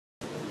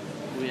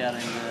We are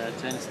in the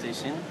train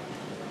station,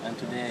 and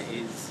today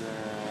is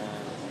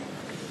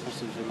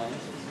 1st of July.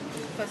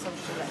 1st of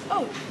July.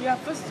 Oh, you are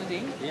first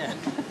today? Yeah.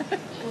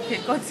 Okay,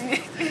 continue.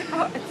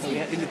 We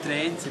are in the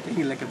train,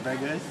 sitting like a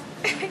beggars,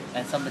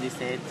 and somebody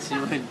said she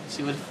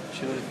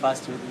will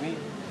fast with me,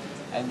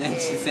 and then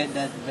she said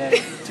that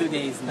 2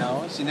 days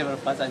now she never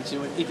fast, and she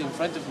will eat in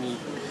front of me,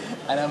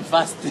 and I'm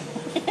fasting,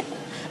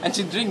 and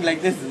she drink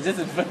like this just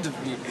in front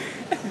of me.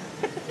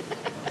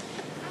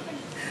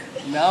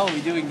 Now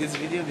we're doing this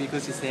video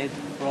because she said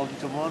from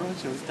tomorrow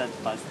she will start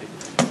fasting.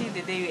 Till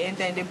the day you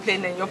enter in the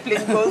plane and your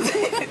plane goes.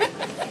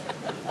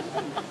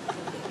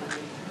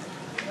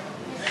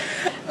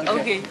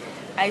 Okay,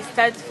 I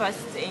start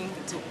fasting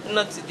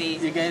not today.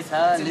 You guys,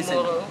 listen.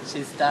 Tomorrow.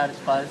 She starts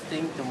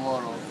fasting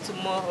tomorrow.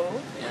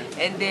 Tomorrow,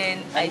 Yeah. and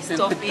then I Until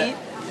stop the it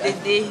the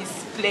day he's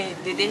played,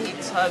 the day he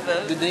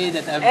travels. The day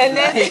that I'm And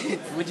then- flying,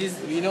 which is,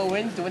 you know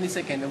when?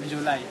 22nd of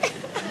July.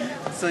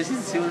 So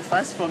she will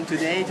fast from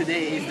today.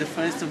 Today is the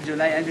 1st of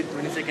July until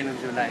 22nd of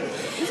July.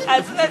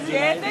 As soon as you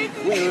enter,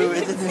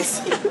 Wait, let me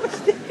see.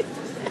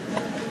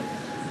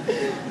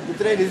 The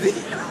train is here.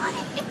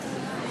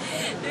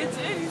 the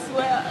train is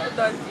well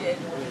done yet.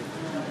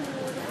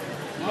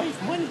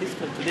 Money is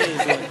for today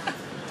is what?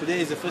 Today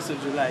is the 1st of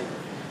July.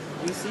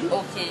 You see?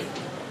 Okay.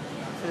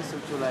 1st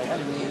of July.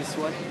 And it's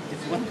what?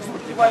 It's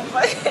 1:45. One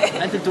point.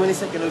 Until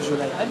 22nd of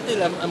July. Until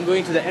I'm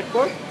going to the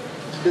airport.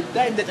 The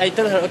time that I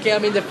tell her, okay,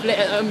 I'm the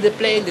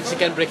plane, that she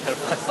can break her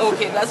fast.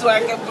 Okay, that's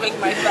why I can break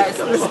my fast.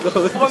 Let's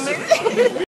go. Promise.